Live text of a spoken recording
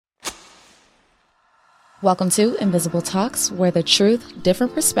Welcome to Invisible Talks, where the truth,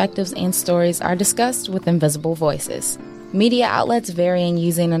 different perspectives, and stories are discussed with invisible voices. Media outlets vary in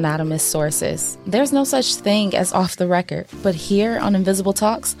using anonymous sources. There's no such thing as off the record, but here on Invisible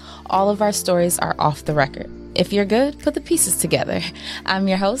Talks, all of our stories are off the record. If you're good, put the pieces together. I'm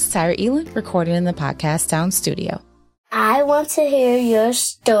your host, Tyra Elin, recording in the Podcast Town studio. I want to hear your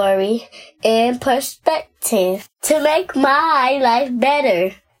story and perspective to make my life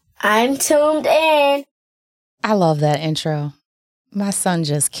better. I'm tuned in. I love that intro. My son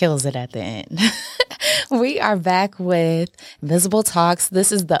just kills it at the end. We are back with Invisible Talks.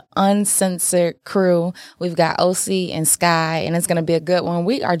 This is the uncensored crew. We've got OC and Sky, and it's going to be a good one.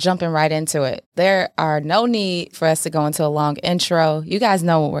 We are jumping right into it. There are no need for us to go into a long intro. You guys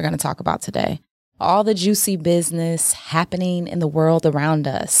know what we're going to talk about today. All the juicy business happening in the world around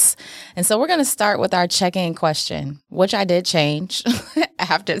us. And so we're going to start with our check-in question, which I did change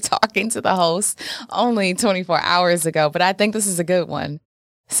after talking to the host only 24 hours ago, but I think this is a good one.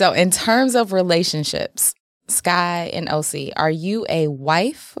 So in terms of relationships, Sky and OC, are you a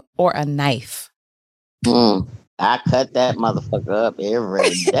wife or a knife? I cut that motherfucker up every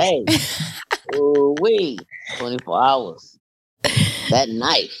day. Ooh-wee, 24 hours. That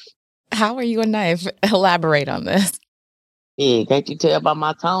knife. How are you a knife? Elaborate on this. Yeah, can't you tell by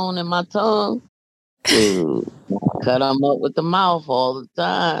my tone and my tongue? Dude, cut them up with the mouth all the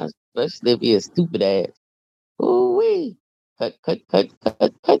time, especially if you're a stupid ass. Ooh-wee. Cut.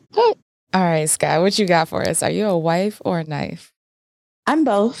 All right, Sky, what you got for us? Are you a wife or a knife? I'm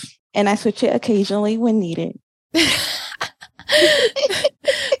both, and I switch it occasionally when needed.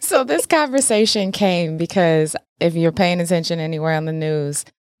 So this conversation came because if you're paying attention anywhere on the news,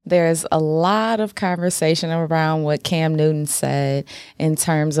 there's a lot of conversation around what Cam Newton said in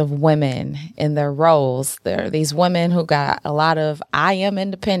terms of women in their roles. There are these women who got a lot of, I am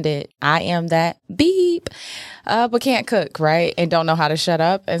independent, I am that beep, but can't cook, right? And don't know how to shut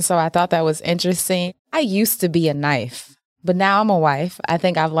up. And so I thought that was interesting. I used to be a knife, but now I'm a wife. I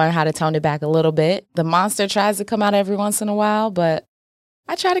think I've learned how to tone it back a little bit. The monster tries to come out every once in a while, but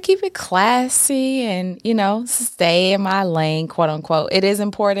I try to keep it classy and, stay in my lane, quote unquote. It is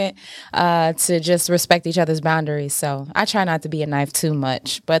important to just respect each other's boundaries. So I try not to be a knife too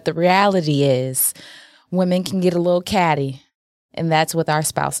much. But the reality is women can get a little catty, and that's with our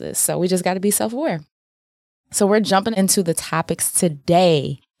spouses. So we just got to be self-aware. So we're jumping into the topics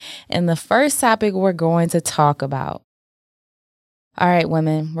today. And the first topic we're going to talk about. All right,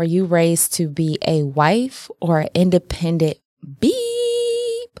 women, were you raised to be a wife or an independent beep?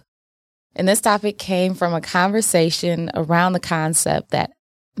 And this topic came from a conversation around the concept that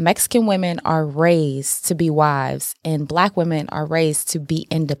Mexican women are raised to be wives and Black women are raised to be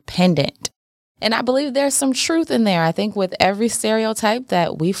independent. And I believe there's some truth in there. I think with every stereotype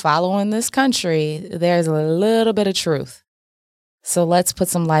that we follow in this country, there's a little bit of truth. So let's put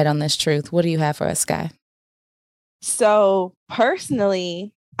some light on this truth. What do you have for us, Sky? So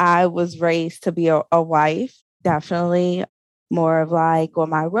personally, I was raised to be a wife, definitely. More of like what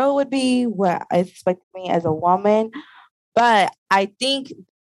my role would be, what I expect me as a woman. But I think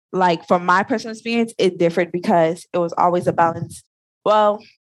like from my personal experience, it differed because it was always a balance. Well,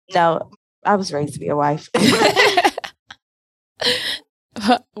 no, I was raised to be a wife.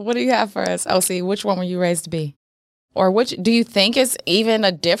 What do you have for us, OC? Which one were you raised to be? Or which do you think is even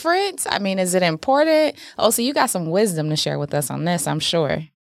a difference? I mean, is it important? OC, you got some wisdom to share with us on this, I'm sure.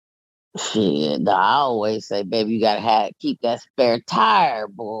 Shit, I always say, baby, you gotta keep that spare tire,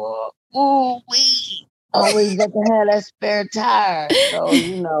 boy. Ooh-wee. Always got to have that spare tire.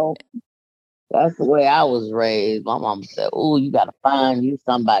 So, that's the way I was raised. My mom said, "Ooh, you gotta find you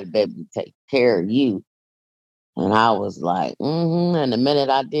somebody, baby, to take care of you." And I was like, And the minute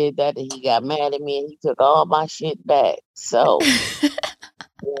I did that, he got mad at me and he took all my shit back. So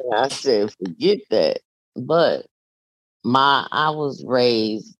I said, forget that. But I was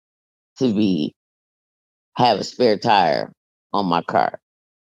raised to have a spare tire on my car.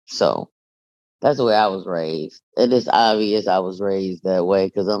 So that's the way I was raised. It is obvious I was raised that way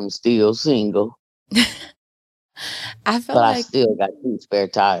because I'm still single. I still got 2 spare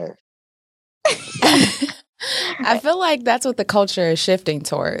tires. I feel like that's what the culture is shifting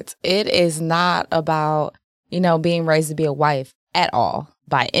towards. It is not about, being raised to be a wife at all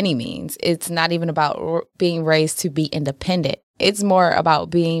by any means. It's not even about being raised to be independent. It's more about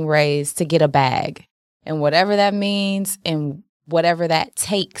being raised to get a bag, and whatever that means and whatever that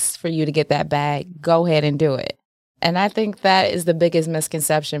takes for you to get that bag, go ahead and do it. And I think that is the biggest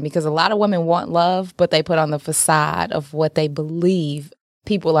misconception because a lot of women want love, but they put on the facade of what they believe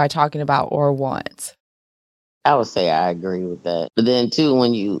people are talking about or want. I would say I agree with that. But then too,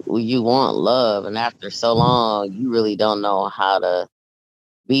 when you want love, and after so long, you really don't know how to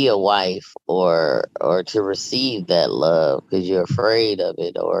be a wife or to receive that love because you're afraid of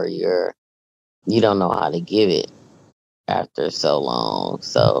it, or you don't know how to give it after so long.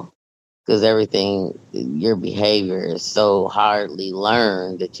 So because everything, your behavior is so hardly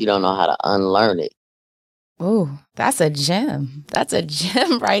learned that you don't know how to unlearn it. Ooh, that's a gem. That's a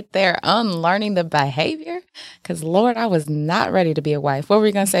gem right there. Unlearning the behavior. Because, Lord, I was not ready to be a wife. What were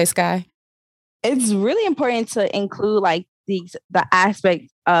you going to say, Sky? It's really important to include like the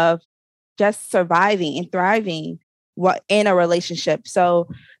aspect of just surviving and thriving in a relationship. So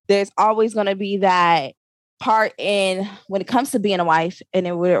there's always going to be that part in when it comes to being a wife, and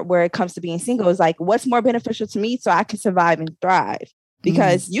then where it comes to being single is like, what's more beneficial to me so I can survive and thrive?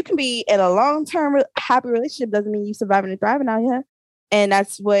 Because you can be in a long-term happy relationship doesn't mean you surviving and thriving out here. And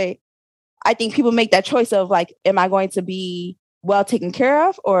that's what I think people make that choice of, like, am I going to be well taken care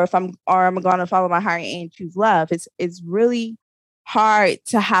of, or am I going to follow my heart and choose love? It's really hard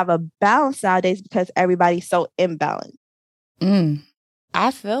to have a balance nowadays because everybody's so imbalanced.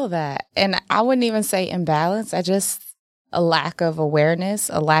 I feel that. And I wouldn't even say imbalance. A lack of awareness,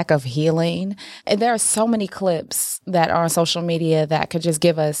 a lack of healing. And there are so many clips that are on social media that could just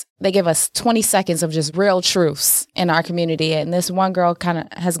give us 20 seconds of just real truths in our community. And this one girl kind of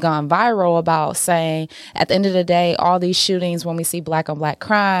has gone viral about saying, at the end of the day, all these shootings, when we see black on black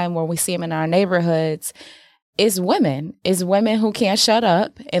crime, when we see them in our neighborhoods, it's women who can't shut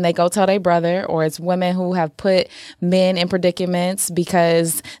up and they go tell their brother, or it's women who have put men in predicaments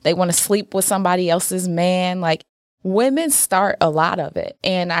because they want to sleep with somebody else's man. Like, women start a lot of it.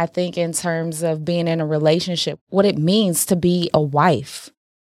 And I think in terms of being in a relationship, what it means to be a wife,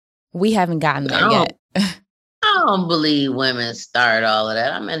 we haven't gotten there yet. I don't believe women start all of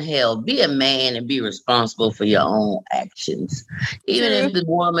that. I mean, hell, be a man and be responsible for your own actions. Even if the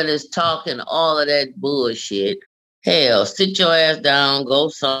woman is talking all of that bullshit, hell, sit your ass down, go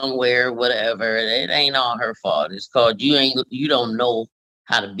somewhere, whatever. It ain't all her fault. It's called you don't know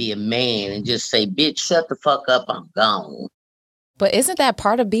how to be a man, and just say, bitch, shut the fuck up, I'm gone. But isn't that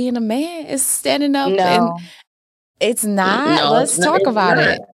part of being a man? Is standing up? No. And it's not. Let's talk about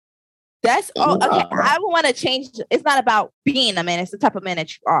it. That's okay. I want to change. It's not about being a man. It's the type of man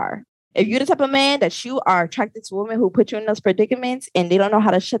that you are. If you're the type of man that you are attracted to women who put you in those predicaments and they don't know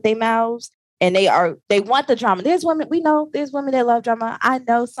how to shut their mouths and they want the drama. There's women that love drama. I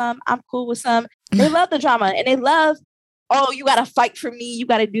know some. I'm cool with some. They love the drama and they love, oh, you got to fight for me. You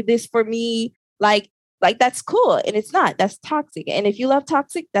got to do this for me. Like that's cool. And it's not. That's toxic. And if you love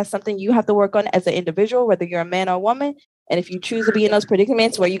toxic, that's something you have to work on as an individual, whether you're a man or a woman. And if you choose to be in those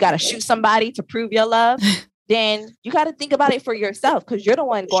predicaments where you got to shoot somebody to prove your love, then you got to think about it for yourself, because you're the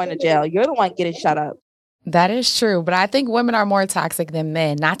one going to jail. You're the one getting shut up. That is true. But I think women are more toxic than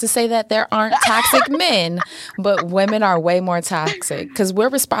men. Not to say that there aren't toxic men, but women are way more toxic because we're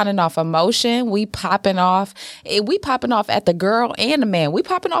responding off emotion. We popping off at the girl and the man. We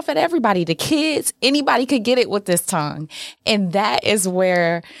popping off at everybody, the kids. Anybody could get it with this tongue. And that is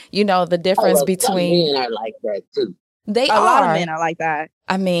where, the difference between... Men are like that too. A lot of men are like that.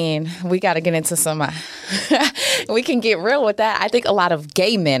 I mean, we got to get into some, we can get real with that. I think a lot of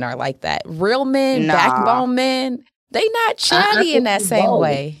gay men are like that. Real men, backbone men, they not chatty in that same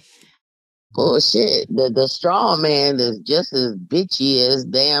way. Bullshit. The strong man is just as bitchy as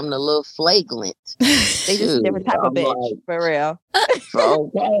damn the little flagrant. They just a different type of bitch, like, for real.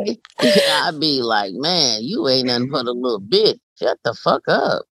 Okay. I'd be like, man, you ain't nothing but a little bitch. Shut the fuck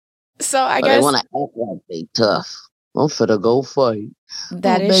up. So I guess they want to act like they tough. I'm finna go fight.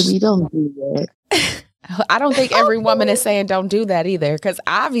 Baby, don't do that. I don't think every woman is saying don't do that either, because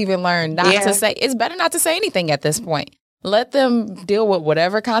I've even learned not to say. It's better not to say anything at this point. Let them deal with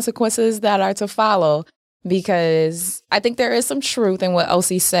whatever consequences that are to follow, because I think there is some truth in what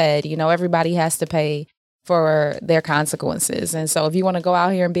OC said. Everybody has to pay for their consequences. And so if you want to go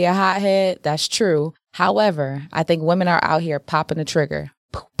out here and be a hothead, that's true. However, I think women are out here popping the trigger.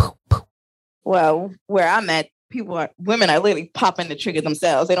 Well, where I'm at, women are literally popping the trigger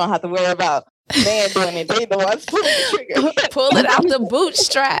themselves. They don't have to worry about man doing it. They the ones pulling the trigger. Pull it out the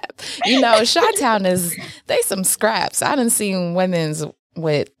bootstrap. Chi-Town they some scraps. I done seen women's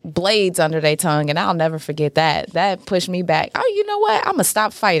with blades under their tongue, and I'll never forget that. That pushed me back. Oh, you know what? I'm going to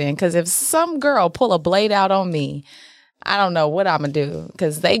stop fighting, because if some girl pull a blade out on me, I don't know what I'm going to do,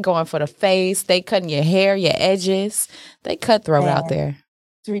 because they going for the face. They cutting your hair, your edges. They cutthroat out there.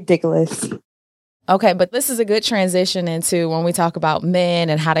 It's ridiculous. Okay, but this is a good transition into when we talk about men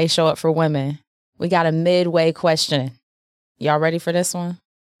and how they show up for women. We got a midway question. Y'all ready for this one?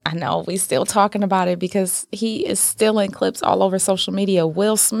 I know we still talking about it because he is still in clips all over social media.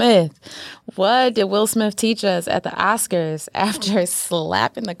 Will Smith. What did Will Smith teach us at the Oscars after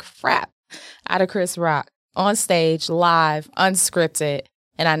slapping the crap out of Chris Rock on stage, live, unscripted?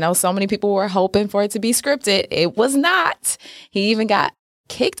 And I know so many people were hoping for it to be scripted. It was not. He even got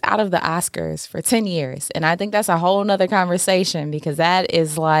kicked out of the Oscars for 10 years. And I think that's a whole nother conversation because that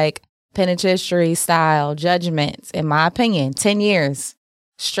is like penitentiary style judgment, in my opinion. 10 years.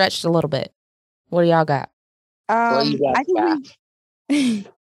 Stretched a little bit. What do y'all got? I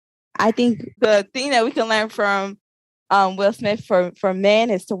think the thing that we can learn from Will Smith for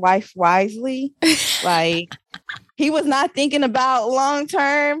men is to wife wisely. Like, he was not thinking about long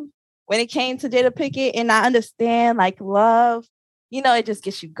term when it came to Jada Pinkett. And I understand, like, love, it just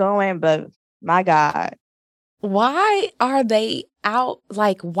gets you going. But my God. Why are they out?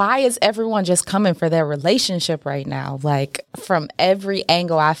 Like, why is everyone just coming for their relationship right now? Like, from every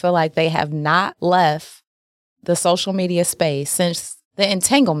angle, I feel like they have not left the social media space since the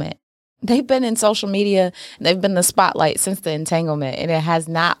entanglement. They've been in social media. They've been the spotlight since the entanglement, and it has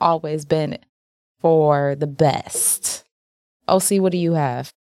not always been for the best. OC, what do you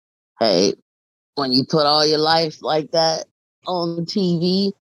have? Hey, when you put all your life like that on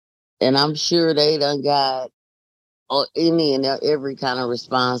TV, and I'm sure they done got any and every kind of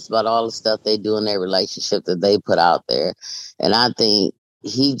response about all the stuff they do in their relationship that they put out there. And I think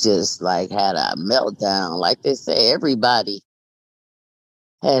he just like had a meltdown. Like they say, everybody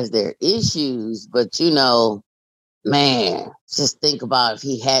has their issues, but man, just think about if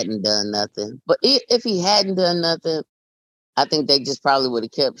he hadn't done nothing. But if he hadn't done nothing, I think they just probably would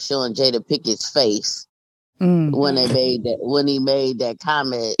have kept showing Jada Pinkett's face when he made that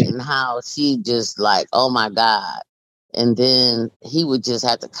comment, and how she just like, oh my God. And then he would just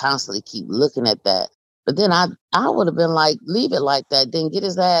have to constantly keep looking at that. But then I would have been like, leave it like that. Then get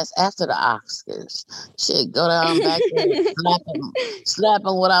his ass after the Oscars. Shit, go down back there and slap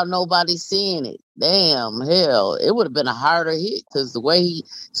him without nobody seeing it. Damn, hell. It would have been a harder hit because the way he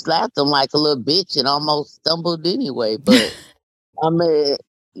slapped him like a little bitch and almost stumbled anyway. But, I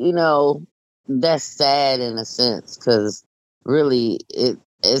mean, that's sad in a sense because really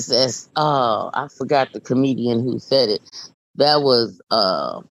I forgot the comedian who said it. That was,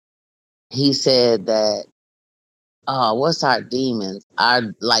 he said that, what's our demons?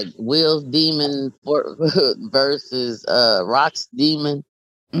 Our, like, Will's demon versus Rock's demon.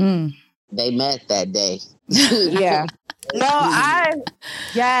 They met that day. Yeah.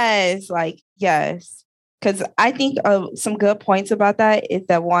 Yes. Because I think some good points about that is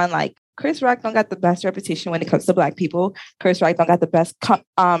that one, like, Chris Rock don't got the best reputation when it comes to Black people. Chris Rock don't got the best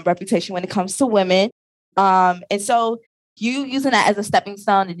reputation when it comes to women. And so you using that as a stepping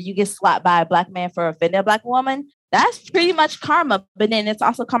stone and you get slapped by a Black man for offending a Black woman, that's pretty much karma. But then it's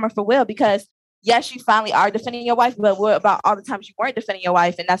also karma for Will because, yes, you finally are defending your wife, but what about all the times you weren't defending your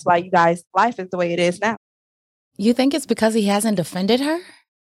wife? And that's why you guys' life is the way it is now. You think it's because he hasn't defended her?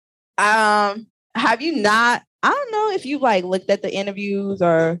 Have you not? I don't know if you like looked at the interviews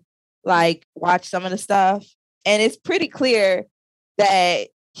or like watch some of the stuff, and it's pretty clear that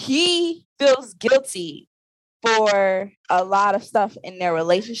he feels guilty for a lot of stuff in their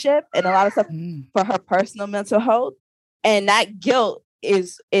relationship and a lot of stuff for her personal mental health, and that guilt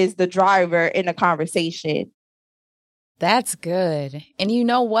is the driver in the conversation. That's good. And you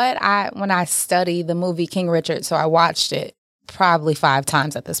know what? When I studied the movie King Richard, so I watched it probably 5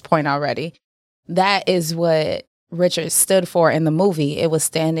 times at this point already. That is what Richard stood for in the movie. It was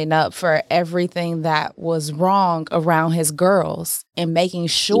standing up for everything that was wrong around his girls and making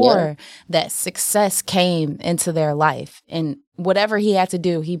sure that success came into their life. And whatever he had to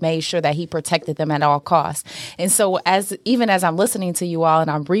do, he made sure that he protected them at all costs. And so even as I'm listening to you all and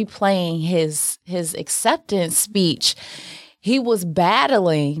I'm replaying his acceptance speech, he was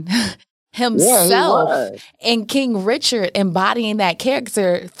battling himself and King Richard embodying that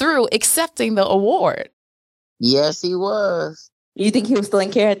character through accepting the award. Yes, he was. You think he was still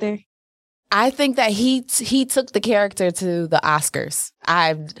in character? I think that he took the character to the Oscars.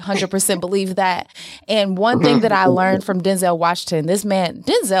 I 100% believe that. And one thing that I learned from Denzel Washington,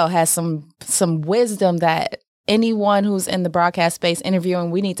 Denzel has some wisdom that anyone who's in the broadcast space interviewing,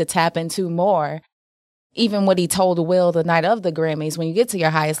 we need to tap into more. Even what he told Will the night of the Grammys, when you get to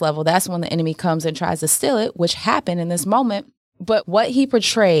your highest level, that's when the enemy comes and tries to steal it, which happened in this moment. But what he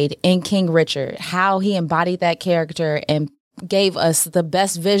portrayed in King Richard, how he embodied that character and gave us the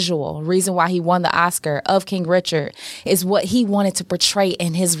best visual reason why he won the Oscar of King Richard is what he wanted to portray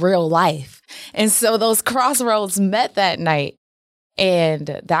in his real life. And so those crossroads met that night,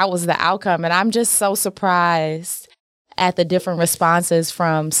 and that was the outcome. And I'm just so surprised at the different responses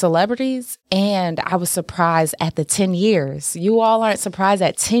from celebrities, and I was surprised at the 10 years. You all aren't surprised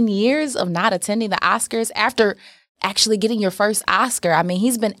at 10 years of not attending the Oscars after actually getting your first Oscar? I mean,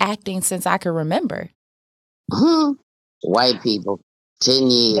 he's been acting since I can remember. White people, 10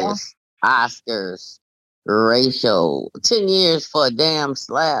 years, Oscars, racial, 10 years for a damn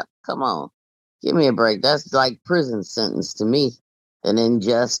slap. Come on, give me a break. That's like prison sentence to me, an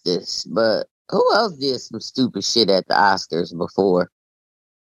injustice. But who else did some stupid shit at the Oscars before?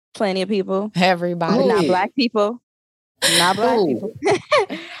 Plenty of people. Everybody. Not black people. Not black people.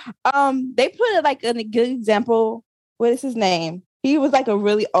 They put it like in a good example. What is his name? He was like a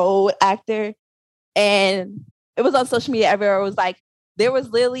really old actor, and it was on social media everywhere. It was like there was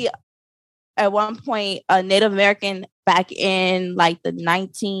literally at one point a Native American back in like the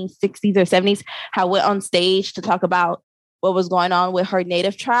 1960s or 70s how went on stage to talk about what was going on with her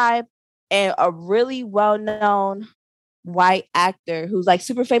native tribe, and a really well-known white actor who's like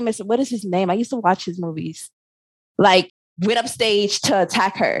super famous. What is his name? I used to watch his movies. Like went up stage to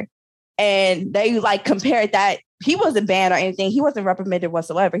attack her, and they like compared that. He wasn't banned or anything. He wasn't reprimanded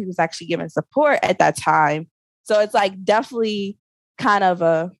whatsoever. He was actually given support at that time. So it's like definitely kind of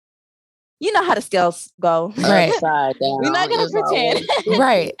a, you know how the scales go. Right. We're not going to pretend.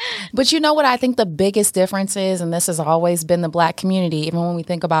 Right. But you know what I think the biggest difference is, and this has always been the Black community, even when we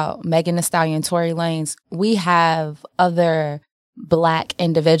think about Megan Thee Stallion, Tory Lanez, we have other Black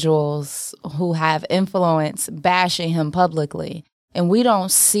individuals who have influence bashing him publicly. And we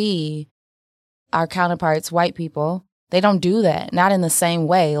don't see our counterparts, white people, they don't do that. Not in the same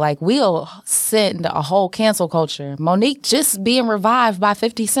way. Like, we'll send a whole cancel culture. Monique just being revived by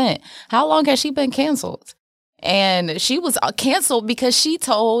 50 Cent. How long has she been canceled? And she was canceled because she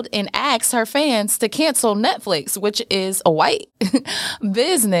told and asked her fans to cancel Netflix, which is a white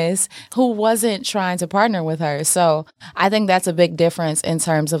business who wasn't trying to partner with her. So I think that's a big difference in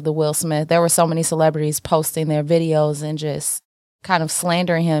terms of the Will Smith. There were so many celebrities posting their videos and just kind of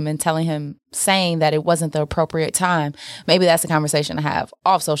slandering him and telling him, saying that it wasn't the appropriate time. Maybe that's a conversation to have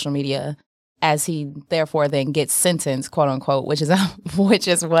off social media, as he therefore then gets sentenced, quote unquote, which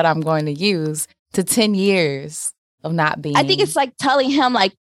is what I'm going to use, to 10 years of not being. I think it's like telling him,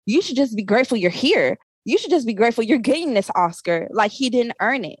 like, you should just be grateful you're here. You should just be grateful you're getting this Oscar. Like, he didn't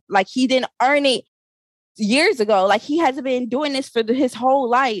earn it. Like, he didn't earn it years ago. Like, he hasn't been doing this for his whole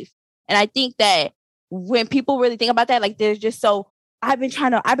life. And I think that when people really think about that, like, there's just so, I've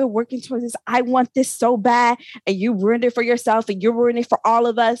been working towards this. I want this so bad. And you ruined it for yourself and you're ruining it for all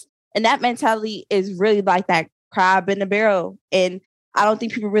of us. And that mentality is really like that crab in the barrel. And I don't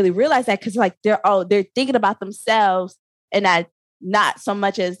think people really realize that, because like they're thinking about themselves and not so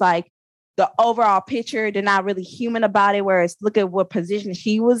much as like the overall picture. They're not really human about it. Whereas look at what position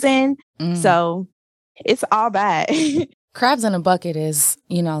he was in. So it's all bad. Crabs in a bucket is,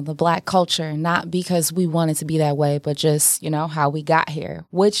 the Black culture, not because we wanted to be that way, but just, how we got here,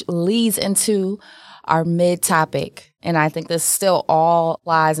 which leads into our mid topic. And I think this still all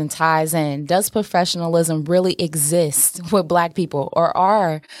lies and ties in. Does professionalism really exist with Black people, or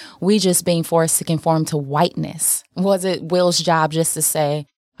are we just being forced to conform to whiteness? Was it Will's job just to say,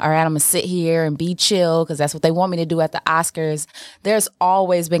 all right, I'm going to sit here and be chill because that's what they want me to do at the Oscars? There's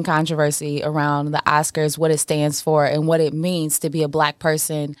always been controversy around the Oscars, what it stands for and what it means to be a Black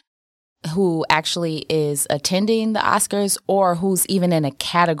person who actually is attending the Oscars or who's even in a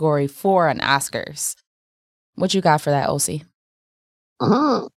category for an Oscars. What you got for that, OC?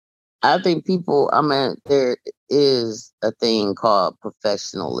 I think there is a thing called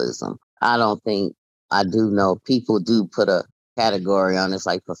professionalism. I do know people do put a category on it's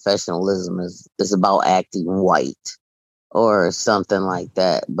like professionalism is about acting white or something like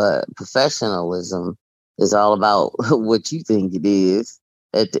that, but professionalism is all about what you think it is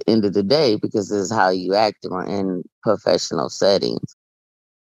at the end of the day, because this is how you act in professional settings.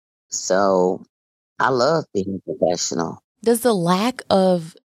 So I love being professional. Does the lack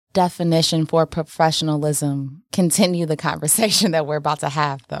of definition for professionalism continue the conversation that we're about to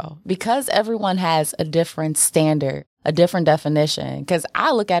have, though? Because everyone has a different standard, a different definition. Because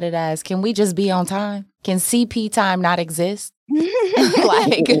I look at it as, can we just be on time? Can CP time not exist?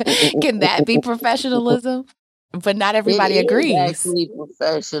 Like, can that be professionalism? But not everybody agrees. It's actually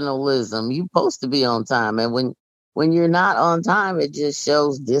professionalism. You're supposed to be on time. And when you're not on time, it just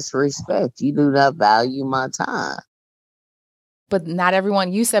shows disrespect. You do not value my time. But not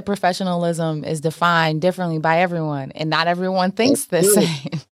everyone, you said professionalism is defined differently by everyone, and not everyone thinks the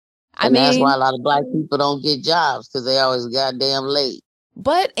same. That's why a lot of Black people don't get jobs, because they always goddamn late.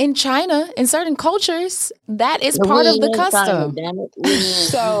 But in China, in certain cultures, that is part of the custom. China, damn it.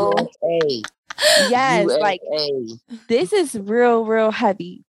 So Yes, like USA. this is real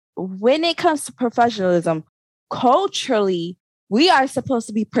heavy. When it comes to professionalism, culturally, we are supposed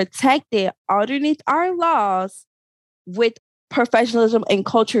to be protected underneath our laws with professionalism and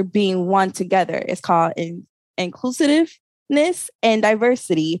culture being one together. It's called inclusiveness and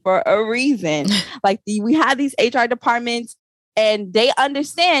diversity for a reason. Like we have these HR departments and they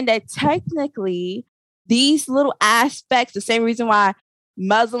understand that technically these little aspects, the same reason why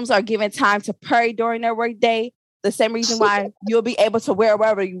Muslims are given time to pray during their workday, the same reason why you'll be able to wear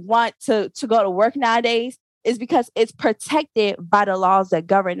wherever you want to go to work nowadays is because it's protected by the laws that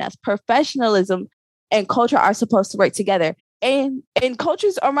govern us. Professionalism and culture are supposed to work together. And in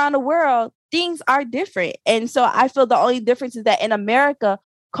cultures around the world, things are different. And so I feel the only difference is that in America,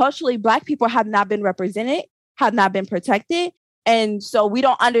 culturally, Black people have not been represented, have not been protected. And so we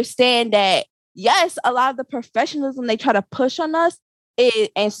don't understand that, yes, a lot of the professionalism they try to push on us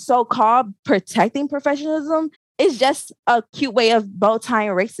and so-called protecting professionalism is just a cute way of bow tying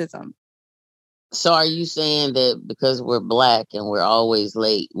racism. So are you saying that because we're Black and we're always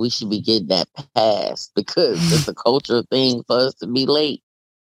late, we should be getting that pass because it's a cultural thing for us to be late?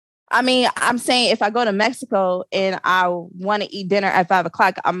 I mean, I'm saying if I go to Mexico and I want to eat dinner at 5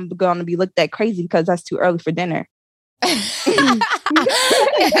 o'clock, I'm going to be looked at crazy because that's too early for dinner. No,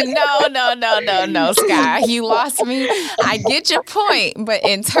 Sky. You lost me. I get your point, but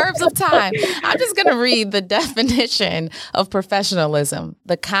in terms of time, I'm just going to read the definition of professionalism.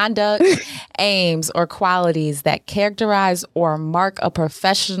 The conduct, aims, or qualities that characterize or mark a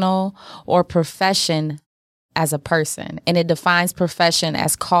professional or profession as a person. And it defines profession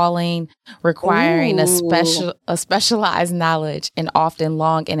as calling, requiring a specialized knowledge and often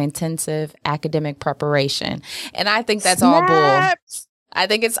long and intensive academic preparation. And I think that's all bull. I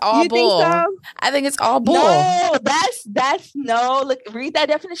think it's all bull. So? I think it's all bull. No, that's no. Look, read that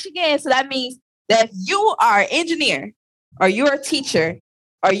definition again. So that means that if you are an engineer or you're a teacher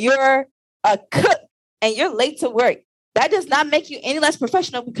or you're a cook and you're late to work, that does not make you any less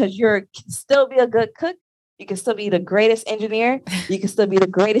professional because you can still be a good cook. You can still be the greatest engineer. You can still be the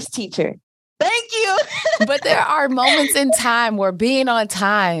greatest teacher. Thank you. But there are moments in time where being on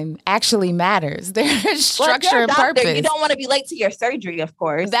time actually matters. There's structure and purpose. You don't want to be late to your surgery, of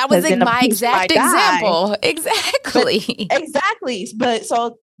course. That was my exact example. Exactly. Exactly. But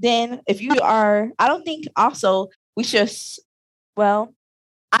so then if you are, I don't think we should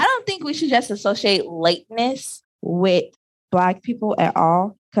just associate lateness with Black people at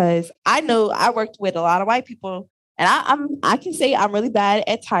all. Because I know I worked with a lot of white people and I can say I'm really bad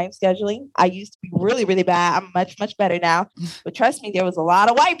at time scheduling. I used to be really, really bad. I'm much better now. But trust me, there was a lot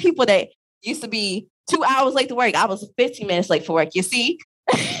of white people that used to be 2 hours late to work. I was 15 minutes late for work. You see?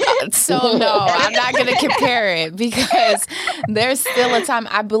 So no, I'm not going to compare it because there's still a time.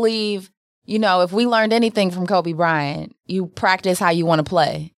 I believe, if we learned anything from Kobe Bryant, you practice how you want to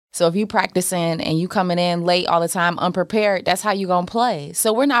play. So if you practicing and you coming in late all the time, unprepared, that's how you going to play.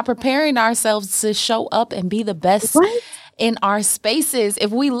 So we're not preparing ourselves to show up and be the best in our spaces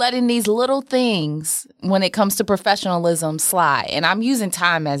if we let in these little things when it comes to professionalism slide. And I'm using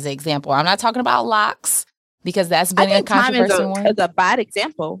time as an example. I'm not talking about locks because that's been a controversial one. It's a bad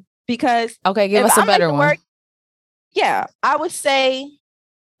example because okay, give us a better one. I would say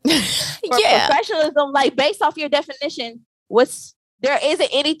professionalism, like based off your definition, there isn't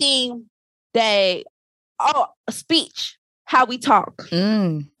anything that, speech, how we talk.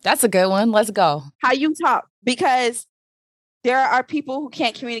 That's a good one. Let's go. How you talk. Because there are people who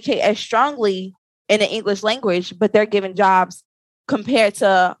can't communicate as strongly in the English language, but they're given jobs compared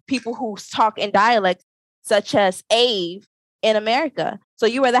to people who talk in dialect, such as Ave in America. So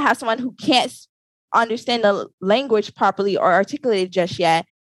you rather have someone who can't understand the language properly or articulate it just yet.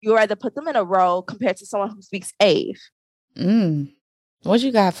 You rather put them in a role compared to someone who speaks Ave. What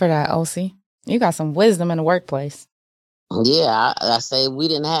you got for that, OC? You got some wisdom in the workplace. Yeah, I say we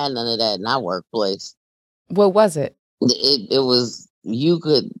didn't have none of that in our workplace. What was it? It was you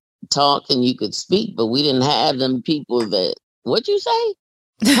could talk and you could speak, but we didn't have them people that. What'd you say?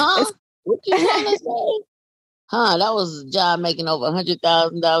 Huh? What you trying to say? Huh? That was a job making over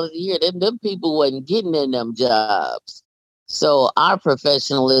 $100,000 a year. Them people wasn't getting in them jobs. So our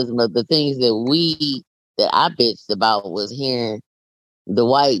professionalism of the things that I bitched about was hearing the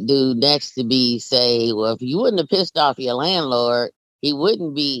white dude next to me say, well, if you wouldn't have pissed off your landlord, he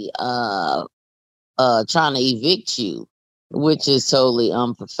wouldn't be trying to evict you, which is totally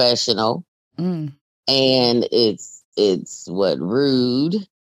unprofessional. And it's rude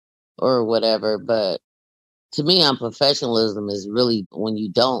or whatever. But to me, unprofessionalism is really when you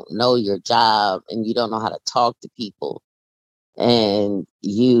don't know your job and you don't know how to talk to people and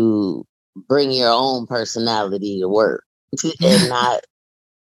you bring your own personality to work and not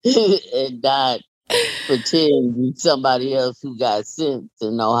and not pretend you're somebody else who got sense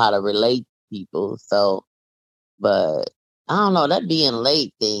and know how to relate to people. So, but I don't know, that being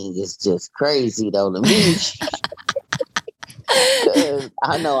late thing is just crazy though to me. 'Cause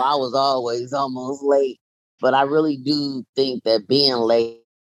I know I was always almost late, but I really do think that being late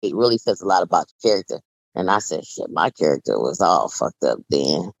it really says a lot about your character. And I said, shit, my character was all fucked up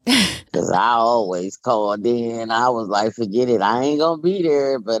then. Because I always called in. I was like, forget it. I ain't going to be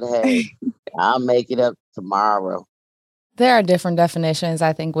there. But hey, I'll make it up tomorrow. There are different definitions,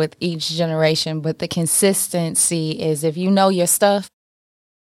 I think, with each generation. But the consistency is if you know your stuff,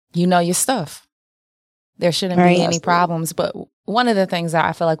 you know your stuff. There shouldn't be any problems. But one of the things that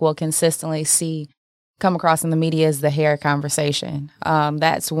I feel like we'll consistently see come across in the media is the hair conversation.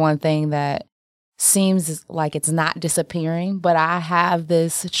 That's one thing that seems like it's not disappearing, but I have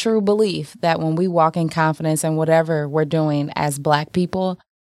this true belief that when we walk in confidence in whatever we're doing as Black people,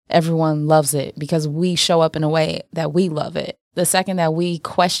 everyone loves it because we show up in a way that we love it. The second that we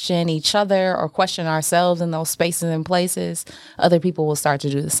question each other or question ourselves in those spaces and places, other people will start to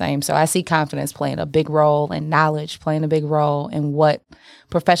do the same. So I see confidence playing a big role and knowledge playing a big role in what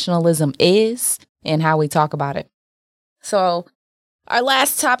professionalism is and how we talk about it. So our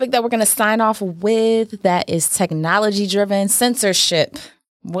last topic that we're going to sign off with, that is technology-driven censorship.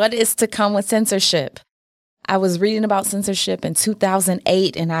 What is to come with censorship? I was reading about censorship in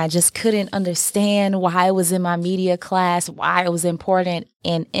 2008, and I just couldn't understand why it was in my media class, why it was important.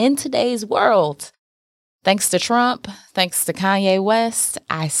 And in today's world, thanks to Trump, thanks to Kanye West,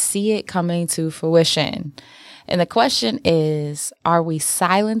 I see it coming to fruition. And the question is, are we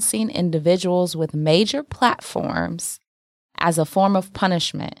silencing individuals with major platforms as a form of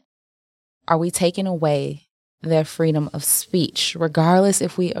punishment? Are we taking away their freedom of speech, regardless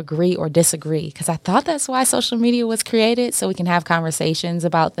if we agree or disagree? Because I thought that's why social media was created, so we can have conversations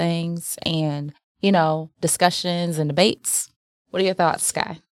about things and, discussions and debates. What are your thoughts,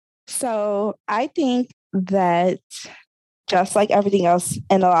 Sky? So I think that just like everything else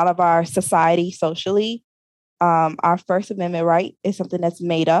in a lot of our society socially, our First Amendment right is something that's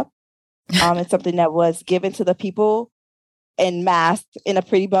made up. It's something that was given to the people and masked in a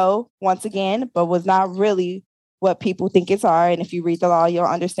pretty bow once again, but was not really what people think it's are. And if you read the law, you'll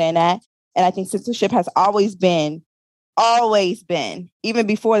understand that. And I think censorship has always been, even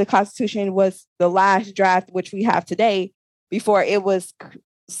before the Constitution was the last draft, which we have today, before it was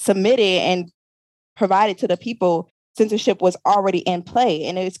submitted and provided to the people, censorship was already in play.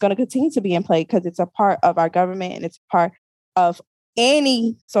 And it's going to continue to be in play because it's a part of our government and it's a part of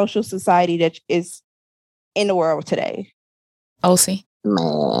any social society that is in the world today. OC?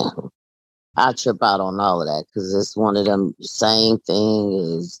 Man, I trip out on all of that because it's one of them same thing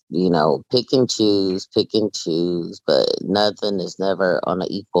is, pick and choose, but nothing is never on an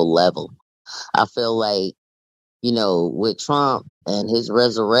equal level. I feel like, with Trump and his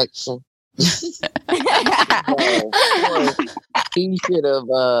resurrection, he should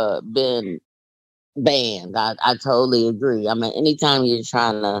have been banned. I totally agree. I mean, anytime you're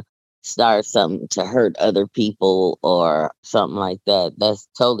trying to start something to hurt other people or something like that, that's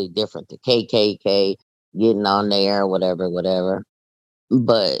totally different. The KKK getting on there, whatever.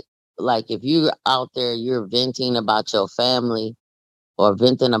 But like if you're out there, you're venting about your family or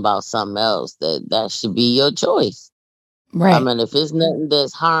venting about something else, that should be your choice. Right. I mean, if it's nothing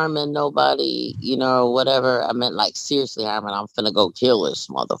that's harming nobody, or whatever, I mean, like seriously harming, I'm finna go kill this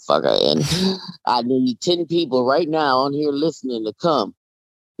motherfucker. And I need 10 people right now on here listening to come.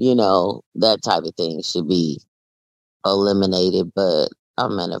 That type of thing should be eliminated. But I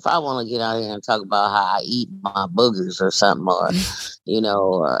mean, if I want to get out here and talk about how I eat my boogers or something, or,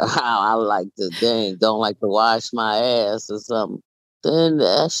 or how I like to don't like to wash my ass or something, then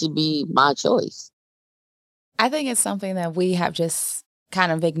that should be my choice. I think it's something that we have just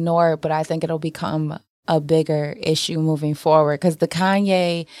kind of ignored, but I think it'll become a bigger issue moving forward because the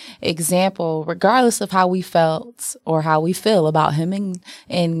Kanye example, regardless of how we felt or how we feel about him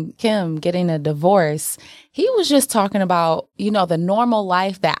and Kim getting a divorce, he was just talking about, the normal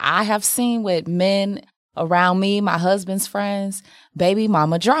life that I have seen with men around me, my husband's friends, baby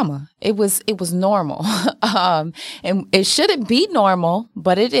mama drama. It was normal. And it shouldn't be normal,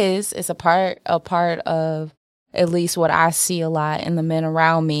 but it is. It's a part of at least what I see a lot in the men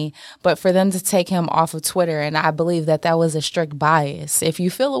around me. But for them to take him off of Twitter, and I believe that was a strict bias. If you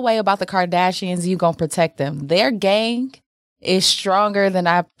feel a way about the Kardashians, you're going to protect them. Their gang is stronger than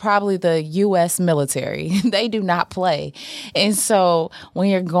probably the U.S. military. They do not play. And so when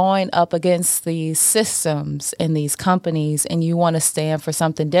you're going up against these systems and these companies and you want to stand for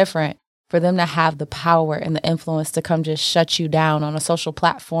something different, for them to have the power and the influence to come just shut you down on a social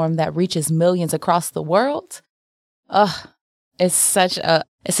platform that reaches millions across the world, it's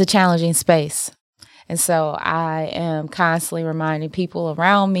a challenging space. And so I am constantly reminding people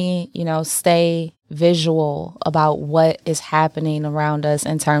around me, stay visual about what is happening around us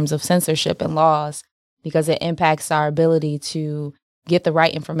in terms of censorship and laws, because it impacts our ability to get the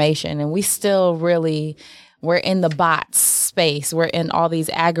right information. And we still we're in the bots space. We're in all these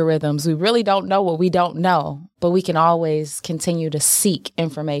algorithms. We really don't know what we don't know, but we can always continue to seek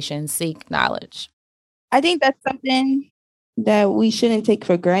information, seek knowledge. I think that's something that we shouldn't take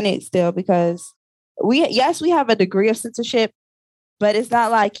for granted still, because we have a degree of censorship, but it's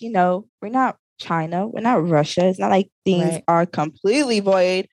not like, we're not China, we're not Russia. It's not like things are completely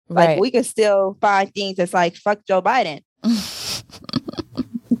void. Like we can still find things that's like, fuck Joe Biden.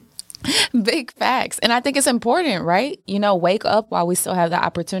 Big facts. And I think it's important, right? Wake up while we still have the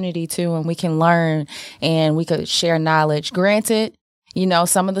opportunity to, and we can learn and we could share knowledge. Granted,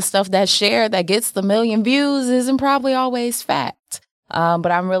 some of the stuff that's shared that gets the million views isn't probably always fact.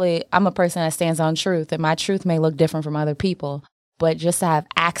 But I'm a person that stands on truth, and my truth may look different from other people, but just to have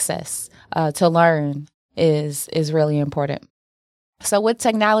access to learn is really important. So with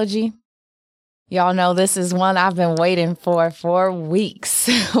technology, y'all know this is one I've been waiting for weeks.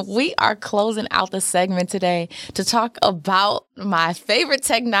 We are closing out the segment today to talk about my favorite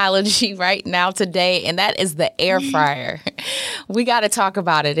technology right now today, and that is the air fryer. We got to talk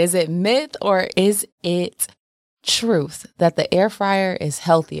about it. Is it myth or is it truth that the air fryer is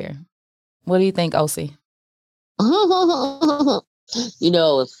healthier? What do you think, OC?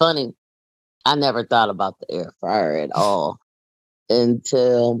 It's funny. I never thought about the air fryer at all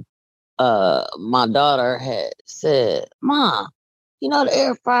until my daughter had said, "Mom, the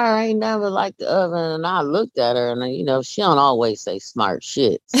air fryer ain't never like the oven." And I looked at her and, she don't always say smart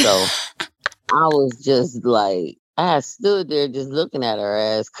shit. So I was just like, I stood there just looking at her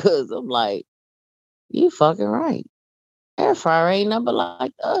ass, because I'm like, you fucking right. Air fryer ain't never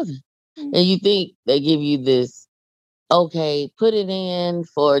like the oven. And you think they give you this, okay, put it in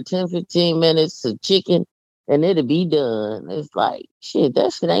for 10, 15 minutes of chicken and it'll be done. It's like, shit,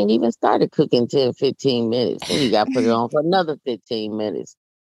 that shit ain't even started cooking 10, 15 minutes. Then you got to put it on for another 15 minutes.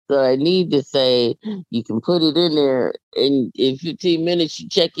 So I need to say, you can put it in there, and in 15 minutes, you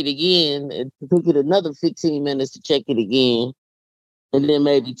check it again, and cook it another 15 minutes to check it again. And then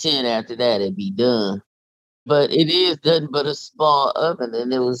maybe 10 after that, it'd be done. But it is nothing but a small oven,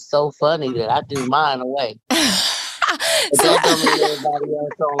 and it was so funny that I threw mine away. But that don't mean everybody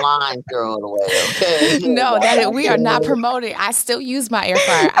else online throw it away, okay? No, we are not promoting. I still use my air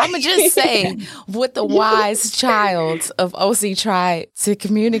fryer. I'm going to just say what the wise child of OC tried to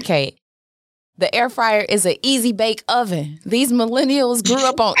communicate. The air fryer is an easy bake oven. These millennials grew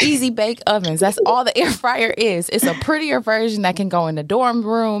up on easy bake ovens. That's all the air fryer is. It's a prettier version that can go in the dorm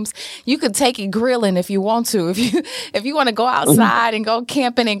rooms. You could take it grilling if you want to. If you want to go outside and go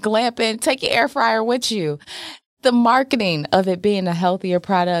camping and glamping, take your air fryer with you. The marketing of it being a healthier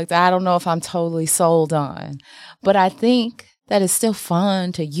product, I don't know if I'm totally sold on, but I think that is still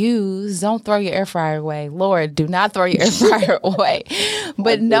fun to use. Don't throw your air fryer away. Lord, do not throw your air fryer away.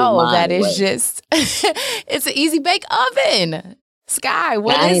 But no, that is just, it's an easy bake oven. Sky,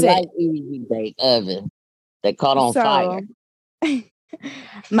 what is it? I like easy bake oven. They caught on fire.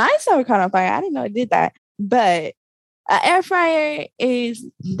 Mine's never caught on fire. I didn't know it did that. But an air fryer is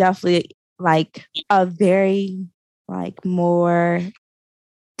definitely like a very more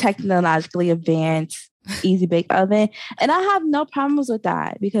technologically advanced easy bake oven, and I have no problems with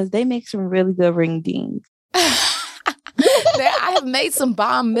that because they make some really good ring dings. I have made some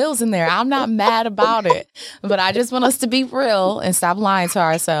bomb meals in there. I'm not mad about it, but I just want us to be real and stop lying to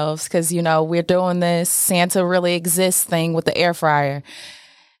ourselves, because we're doing this Santa really exists thing with the air fryer.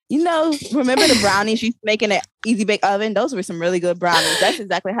 Remember the brownies you used to make in the easy bake oven? Those were some really good brownies. That's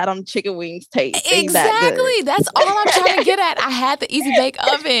exactly how them chicken wings taste. Exactly. That's all I'm trying to get at. I had the easy bake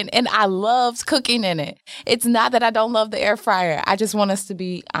oven and I loved cooking in it. It's not that I don't love the air fryer. I just want us to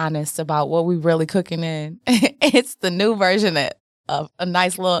be honest about what we really cooking in. It's the new version of a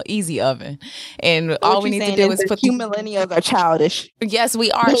nice little easy oven. And all we need to do is put you millennials are childish. Yes,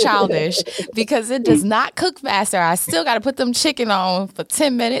 we are childish because it does not cook faster. I still got to put them chicken on for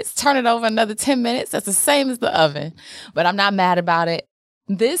 10 minutes, turn it over another 10 minutes. That's the same as the oven, but I'm not mad about it.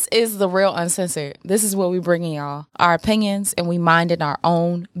 This is the Real Uncensored. This is what we bringing y'all, our opinions, and we minding our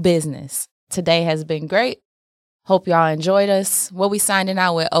own business. Today has been great. Hope y'all enjoyed us. What we signing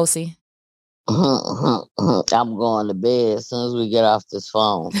out with, OC? I'm going to bed as soon as we get off this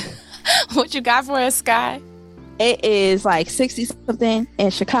phone. What you got for us, Sky? It is like 60 something in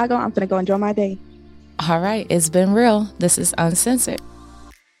Chicago. I'm going to go enjoy my day. All right. It's been real. This is Uncensored.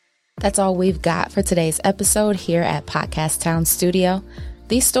 That's all we've got for today's episode here at Podcast Town Studio.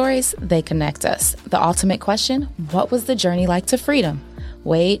 These stories, they connect us. The ultimate question, what was the journey like to freedom?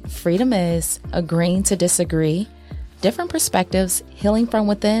 Wait, freedom is agreeing to disagree, different perspectives, healing from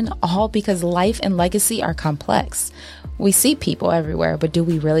within, all because life and legacy are complex. We see people everywhere, but do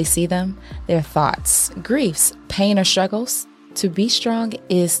we really see them? Their thoughts, griefs, pain, or struggles? To be strong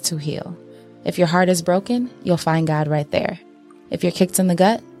is to heal. If your heart is broken, you'll find God right there. If you're kicked in the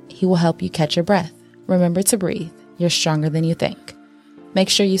gut, He will help you catch your breath. Remember to breathe. You're stronger than you think. Make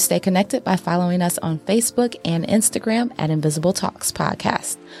sure you stay connected by following us on Facebook and Instagram at Invisible Talks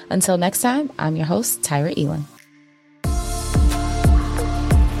Podcast. Until next time, I'm your host, Tyra Elin.